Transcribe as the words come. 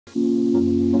So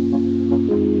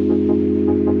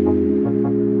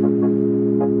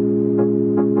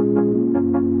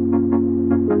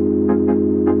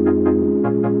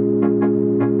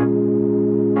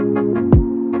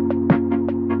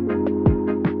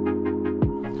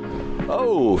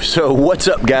what's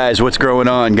up, guys? What's going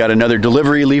on? Got another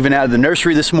delivery leaving out of the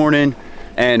nursery this morning,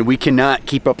 and we cannot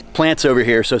keep up with plants over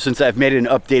here. So since I've made an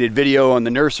updated video on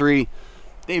the nursery,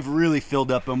 they've really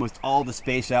filled up almost all the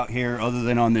space out here, other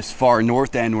than on this far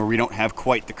north end where we don't have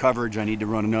quite the coverage. I need to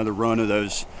run another run of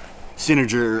those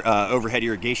Synerger overhead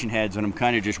irrigation heads, and I'm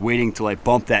kind of just waiting till I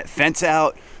bump that fence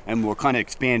out, and we'll kind of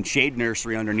expand shade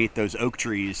nursery underneath those oak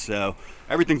trees. So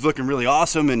everything's looking really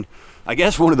awesome. And I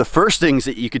guess one of the first things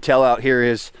that you could tell out here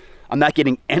is I'm not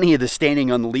getting any of the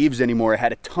staining on the leaves anymore. I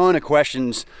had a ton of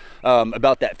questions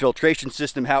about that filtration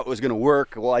system, how it was going to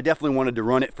work. Well, I definitely wanted to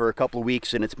run it for a couple of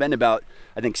weeks, and it's been about,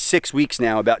 I think, 6 weeks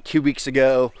now. About 2 weeks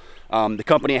ago, the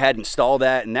company had installed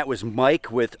that, and that was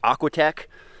Mike with Aquatech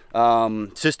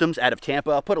Systems out of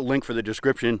Tampa. I'll put a link for the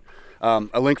description,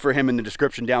 a link for him in the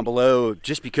description down below,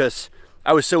 just because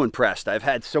I was so impressed. I've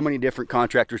had so many different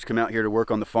contractors come out here to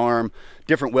work on the farm,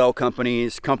 different well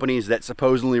companies that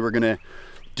supposedly were going to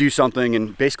do something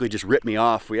and basically just rip me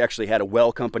off. We actually had a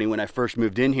well company when I first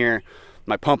moved in here.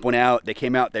 My pump went out, they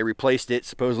came out, they replaced it.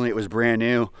 Supposedly it was brand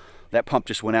new. That pump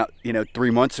just went out, 3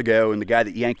 months ago, and the guy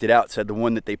that yanked it out said the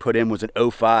one that they put in was an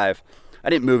 05. I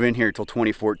didn't move in here until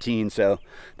 2014, so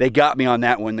they got me on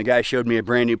that one. The guy showed me a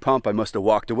brand new pump. I must have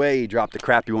walked away. He dropped the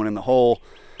crappy one in the hole.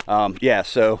 Yeah,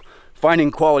 so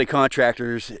finding quality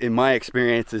contractors, in my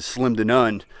experience, is slim to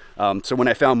none. So when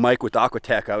I found Mike with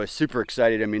Aquatech, I was super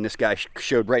excited. I mean, this guy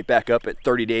showed right back up at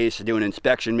 30 days to do an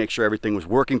inspection, make sure everything was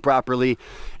working properly.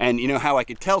 And you know how I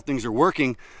could tell things are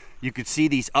working? You could see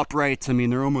these uprights. I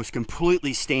mean, they're almost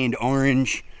completely stained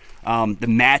orange. The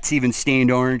mat's even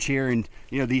stained orange here. And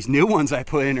these new ones I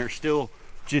put in are still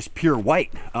just pure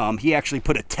white. He actually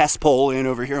put a test pole in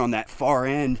over here on that far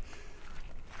end.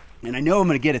 And I know I'm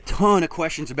going to get a ton of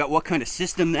questions about what kind of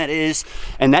system that is.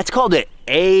 And that's called an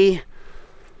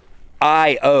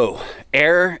AIO,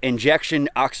 Air Injection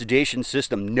Oxidation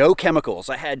System. No chemicals.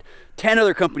 I had 10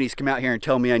 other companies come out here and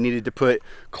tell me I needed to put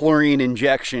chlorine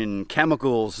injection,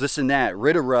 chemicals, this and that,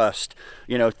 rid of rust,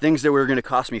 things that were going to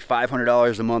cost me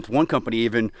 $500 a month. One company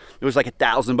even, it was like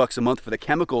 $1,000 a month for the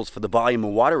chemicals for the volume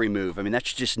of water remove. I mean,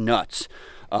 that's just nuts.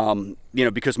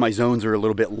 Because my zones are a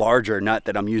little bit larger, not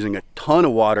that I'm using a ton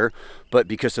of water, but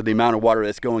because of the amount of water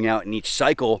that's going out in each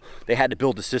cycle, they had to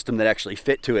build a system that actually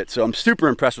fit to it. So I'm super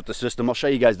impressed with the system. I'll show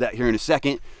you guys that here in a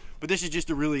second. But this is just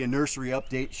a nursery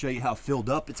update, show you how filled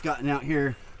up it's gotten out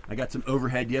here. I got some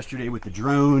overhead yesterday with the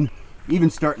drone, even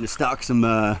starting to stock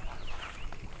some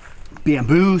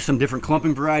bamboo, some different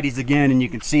clumping varieties again. And you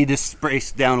can see this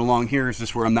space down along here is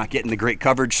just where I'm not getting the great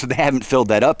coverage, so they haven't filled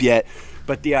that up yet.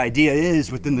 But the idea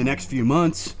is within the next few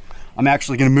months, I'm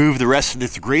actually going to move the rest of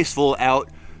this graceful out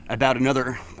about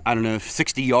another,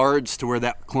 60 yards to where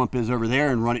that clump is over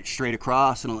there, and run it straight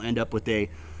across, and I'll end up with a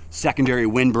secondary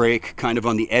windbreak kind of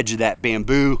on the edge of that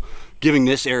bamboo, giving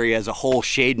this area as a whole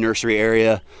shade nursery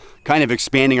area, kind of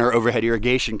expanding our overhead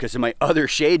irrigation, because in my other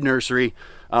shade nursery,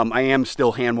 I am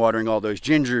still hand watering all those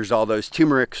gingers, all those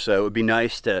turmerics, so it would be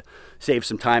nice to save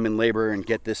some time and labor and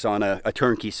get this on a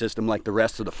turnkey system like the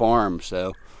rest of the farm.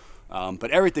 So, but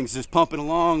everything's just pumping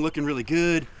along, looking really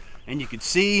good. And you can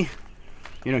see,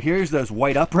 here's those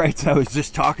white uprights I was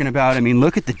just talking about. I mean,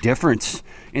 look at the difference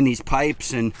in these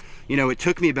pipes. And, it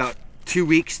took me about 2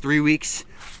 weeks, 3 weeks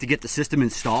to get the system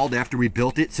installed after we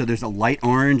built it. So there's a light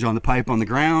orange on the pipe on the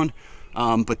ground,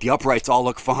 but the uprights all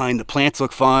look fine. The plants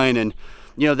look fine. And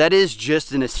that is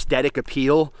just an aesthetic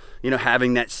appeal,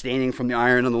 having that staining from the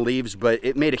iron on the leaves, but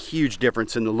it made a huge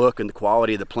difference in the look and the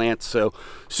quality of the plants. So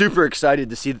super excited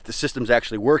to see that the system's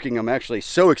actually working. I'm actually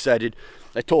so excited.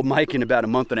 I told Mike in about a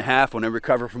month and a half, when I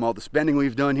recover from all the spending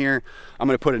we've done here, I'm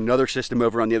going to put another system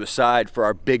over on the other side for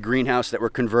our big greenhouse that we're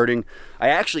converting. I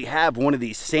actually have one of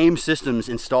these same systems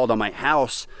installed on my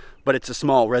house, but it's a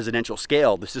small residential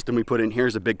scale. The system we put in here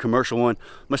is a big commercial one.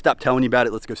 I'm going to stop telling you about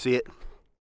it. Let's go see it.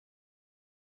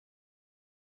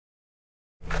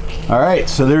 All right,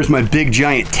 so there's my big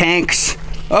giant tanks.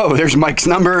 Oh, there's Mike's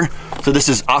number. So this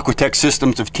is Aquatech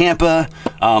Systems of Tampa.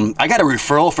 I got a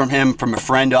referral from him from a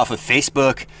friend off of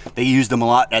Facebook. They use them a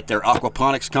lot at their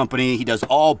aquaponics company. He does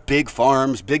all big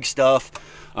farms, big stuff.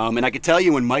 And I can tell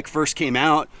you, when Mike first came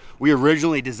out, we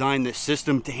originally designed this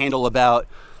system to handle about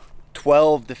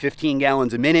 12 to 15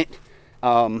 gallons a minute.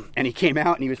 And he came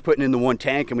out and he was putting in the one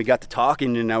tank, and we got to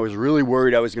talking, and I was really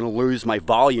worried I was going to lose my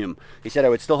volume. He said I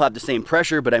would still have the same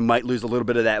pressure, but I might lose a little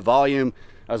bit of that volume.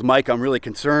 I was, Mike, I'm really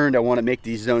concerned. I want to make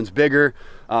these zones bigger.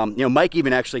 You know, Mike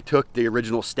even actually took the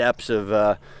original steps of,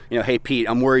 you know, hey, Pete,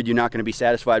 I'm worried you're not going to be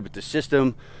satisfied with the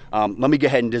system. Let me go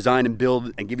ahead and design and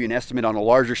build and give you an estimate on a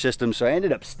larger system. So I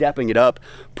ended up stepping it up,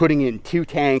 putting in 2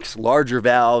 tanks, larger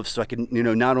valves, so I can, you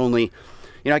know, not only,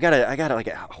 you know, I got like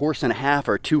a 1.5 horse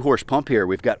or a 2-horse pump here.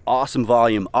 We've got awesome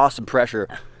volume, awesome pressure.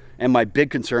 And my big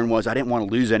concern was I didn't want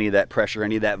to lose any of that pressure,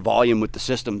 any of that volume with the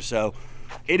system. So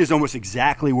it is almost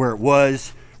exactly where it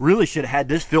was. Really should have had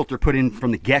this filter put in from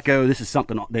the get-go. This is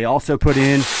something they also put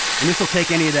in. And this will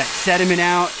take any of that sediment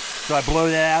out. So I blow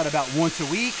that out about once a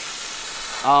week.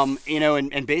 You know,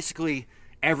 and basically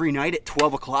every night at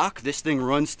 12 o'clock, this thing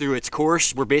runs through its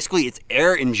course where basically it's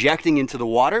air injecting into the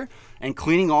water and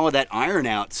cleaning all of that iron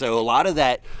out. So a lot of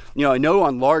that, you know, I know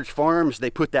on large farms,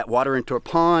 they put that water into a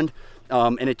pond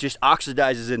and it just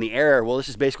oxidizes in the air. Well, this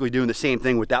is basically doing the same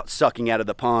thing without sucking out of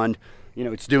the pond. You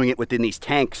know, it's doing it within these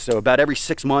tanks. So about every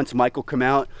 6 months, Mike will come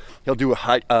out. He'll do a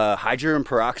hydrogen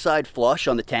peroxide flush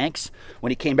on the tanks.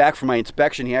 When he came back from my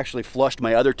inspection, he actually flushed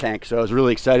my other tank. So I was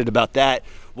really excited about that.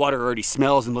 Water already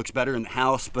smells and looks better in the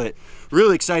house, but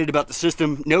really excited about the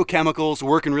system. No chemicals,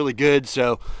 working really good.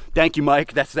 So thank you,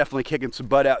 Mike. That's definitely kicking some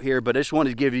butt out here. But I just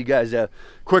wanted to give you guys a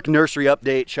quick nursery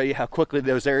update, show you how quickly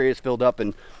those areas filled up.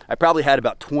 And I probably had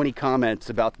about 20 comments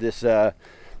about this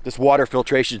this water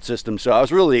filtration system. So I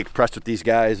was really impressed with these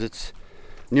guys. It's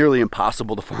nearly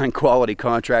impossible to find quality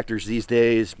contractors these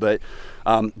days. But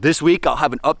this week I'll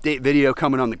have an update video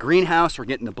coming on the greenhouse. We're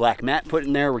getting the black mat put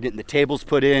in there. We're getting the tables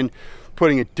put in,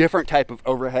 putting a different type of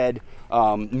overhead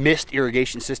mist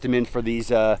irrigation system in for these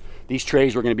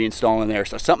trays we're going to be installing there.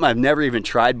 So something I've never even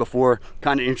tried before.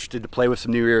 Kind of interested to play with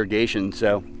some new irrigation.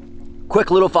 So quick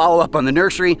little follow-up on the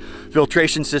nursery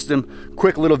filtration system,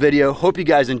 quick little video. Hope you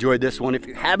guys enjoyed this one. If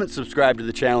you haven't subscribed to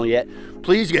the channel yet,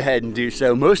 please go ahead and do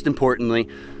so. Most importantly,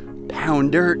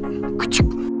 pound dirt.